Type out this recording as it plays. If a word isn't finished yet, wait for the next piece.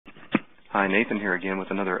Hi, Nathan here again with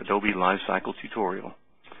another Adobe LiveCycle tutorial.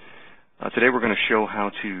 Today we're going to show how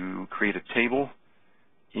to create a table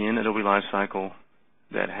in Adobe LiveCycle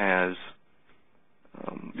that has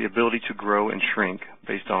the ability to grow and shrink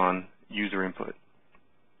based on user input.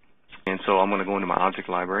 And so I'm going to go into my object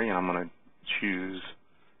library and I'm going to choose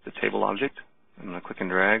the table object. I'm going to click and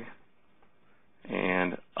drag,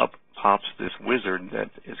 and up pops this wizard that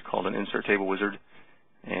is called an insert table wizard,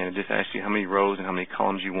 and it just asks you how many rows and how many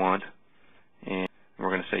columns you want. And we're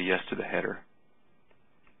going to say yes to the header.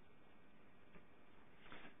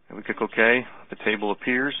 And we click OK. The table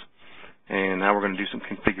appears, and now we're going to do some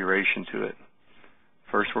configuration to it.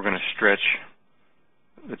 First, we're going to stretch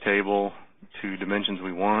the table to dimensions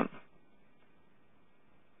we want,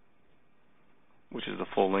 which is the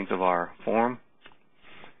full length of our form.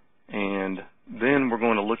 And then we're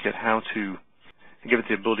going to look at how to give it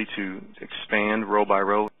the ability to expand row by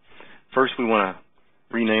row. First, we want to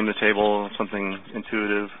rename the table something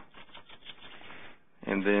intuitive,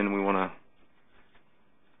 and then we want to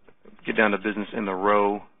get down to business in the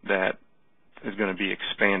row that is going to be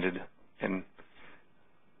expanded. And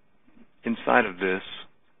inside of this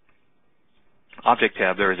object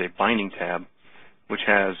tab, there is a binding tab which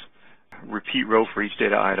has repeat row for each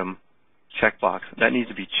data item checkbox. That needs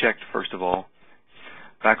to be checked first of all.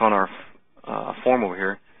 Back on our form over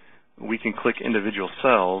here, we can click individual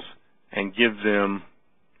cells and give them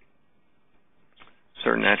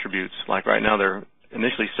certain attributes. Like right now, they're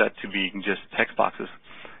initially set to be just text boxes,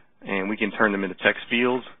 and we can turn them into text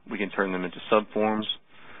fields, we can turn them into subforms,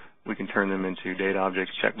 we can turn them into data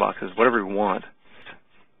objects, checkboxes, whatever we want.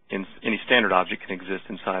 Any standard object can exist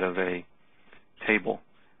inside of a table.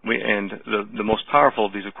 And the most powerful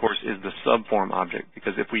of these, of course, is the subform object,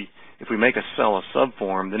 because if we make a cell a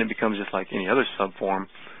subform, then it becomes just like any other subform,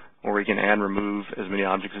 where we can add and remove as many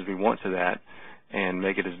objects as we want to that and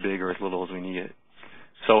make it as big or as little as we need it.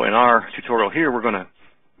 So in our tutorial here, we're going to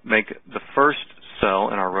make the first cell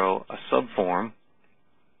in our row a subform,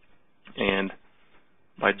 and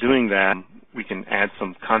by doing that, we can add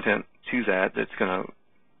some content to that that's going to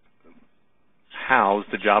house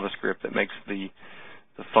the JavaScript that makes the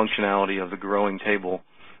functionality of the growing table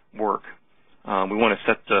work. We want to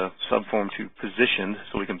set the subform to positioned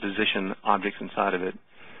so we can position objects inside of it.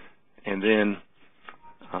 And then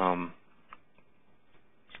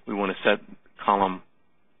we want to set column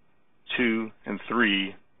 2 and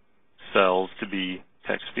 3 cells to be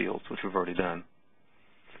text fields, which we've already done.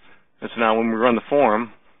 And so now when we run the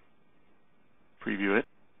form, preview it,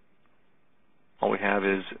 all we have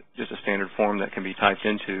is just a standard form that can be typed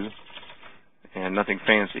into and nothing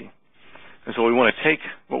fancy. And so we want to take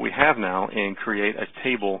what we have now and create a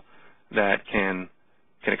table that can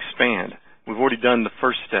expand. We've already done the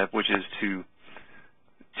first step, which is to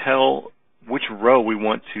tell which row we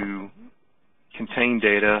want to contain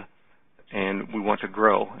data and we want to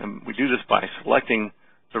grow. And we do this by selecting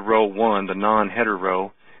the row 1, the non-header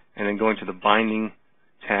row, and then going to the binding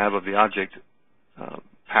tab of the object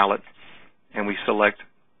palette, and we select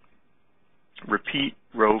repeat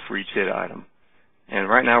row for each data item. And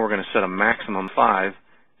right now we're going to set a maximum 5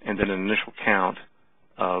 and then an initial count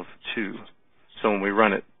of 2. So when we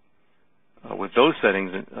run it with those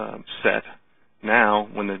settings set, now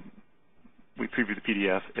when we preview the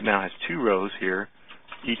PDF, it now has 2 rows here,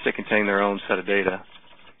 each that contain their own set of data.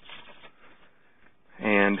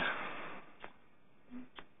 And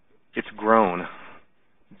it's grown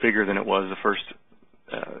bigger than it was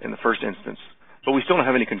in the first instance. But we still don't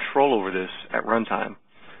have any control over this at runtime.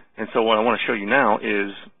 And so what I want to show you now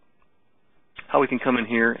is how we can come in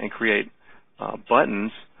here and create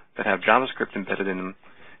buttons that have JavaScript embedded in them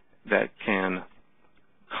that can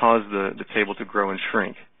cause the table to grow and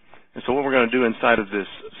shrink. And so what we're going to do inside of this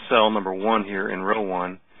cell number 1 here in row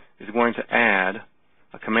 1 is going to add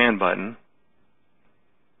a command button,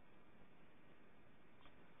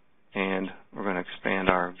 and we're going to expand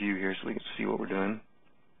our view here so we can see what we're doing.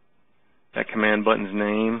 That command button's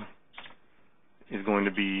name is going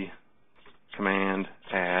to be command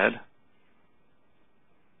add,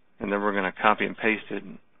 and then we're going to copy and paste it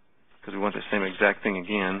because we want the same exact thing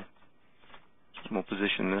again. And we'll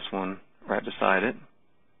position this one right beside it.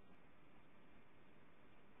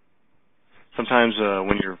 Sometimes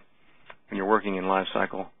when you're working in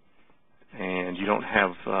LiveCycle and you don't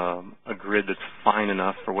have a grid that's fine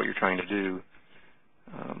enough for what you're trying to do,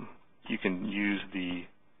 you can use the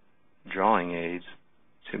drawing aids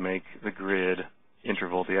to make the grid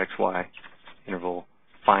interval, the XY interval,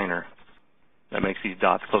 finer. That makes these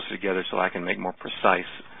dots closer together so I can make more precise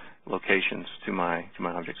locations to my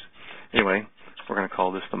objects. Anyway, we're going to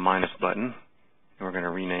call this the minus button, and we're going to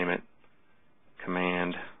rename it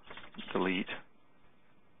command delete.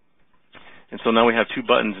 so now we have two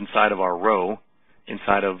buttons inside of our row,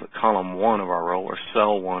 inside of column 1 of our row, or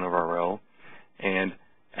cell 1 of our row. And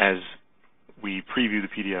as we preview the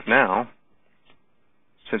PDF now,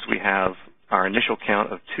 since we have our initial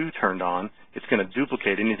count of 2 turned on, it's going to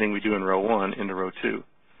duplicate anything we do in row 1 into row 2.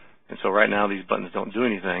 And so right now these buttons don't do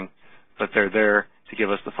anything, but they're there to give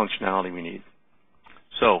us the functionality we need.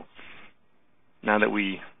 So now that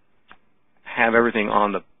we have everything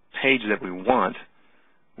on the page that we want,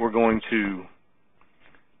 we're going to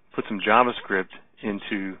put some JavaScript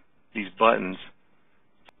into these buttons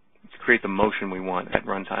to create the motion we want at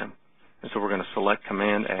runtime. And so we're going to select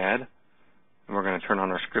Command Add, and we're going to turn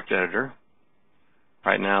on our script editor.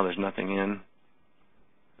 Right now there's nothing in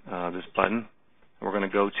this button. We're going to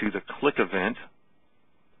go to the click event,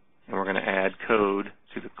 and we're going to add code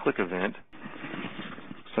to the click event.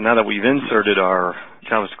 So now that we've inserted our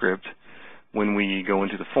JavaScript, when we go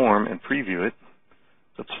into the form and preview it,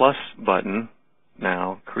 the plus button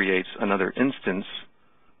now creates another instance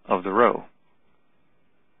of the row.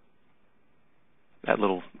 That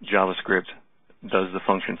little JavaScript does the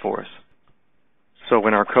function for us. So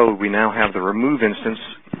in our code, we now have the remove instance,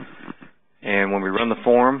 and when we run the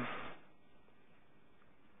form,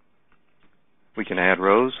 we can add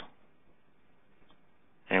rows,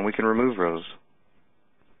 and we can remove rows.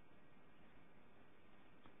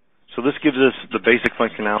 So this gives us the basic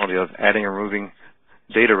functionality of adding and removing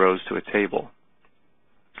data rows to a table.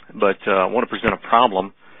 But I want to present a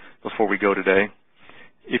problem before we go today.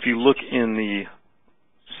 If you look in the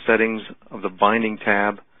settings of the binding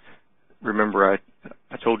tab, remember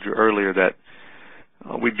I told you earlier that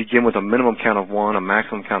we begin with a minimum count of 1, a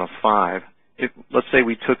maximum count of 5. Let's say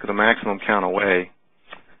we took the maximum count away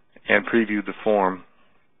and previewed the form.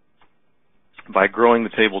 By growing the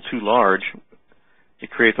table too large, it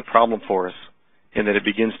creates a problem for us in that it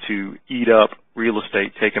begins to eat up real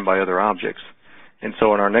estate taken by other objects. And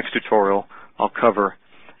so in our next tutorial, I'll cover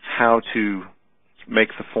how to make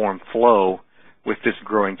the form flow with this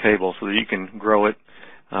growing table so that you can grow it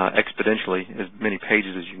exponentially, as many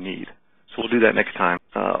pages as you need. So we'll do that next time.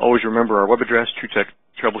 Always remember our web address,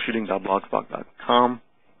 truetechtroubleshooting.blogspot.com.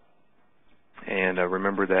 And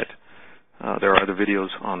remember that there are other videos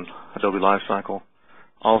on Adobe LiveCycle.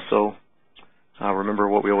 Also, remember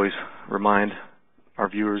what we always remind our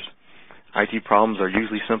viewers, IT problems are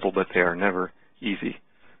usually simple, but they are never easy.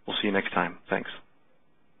 We'll see you next time. Thanks.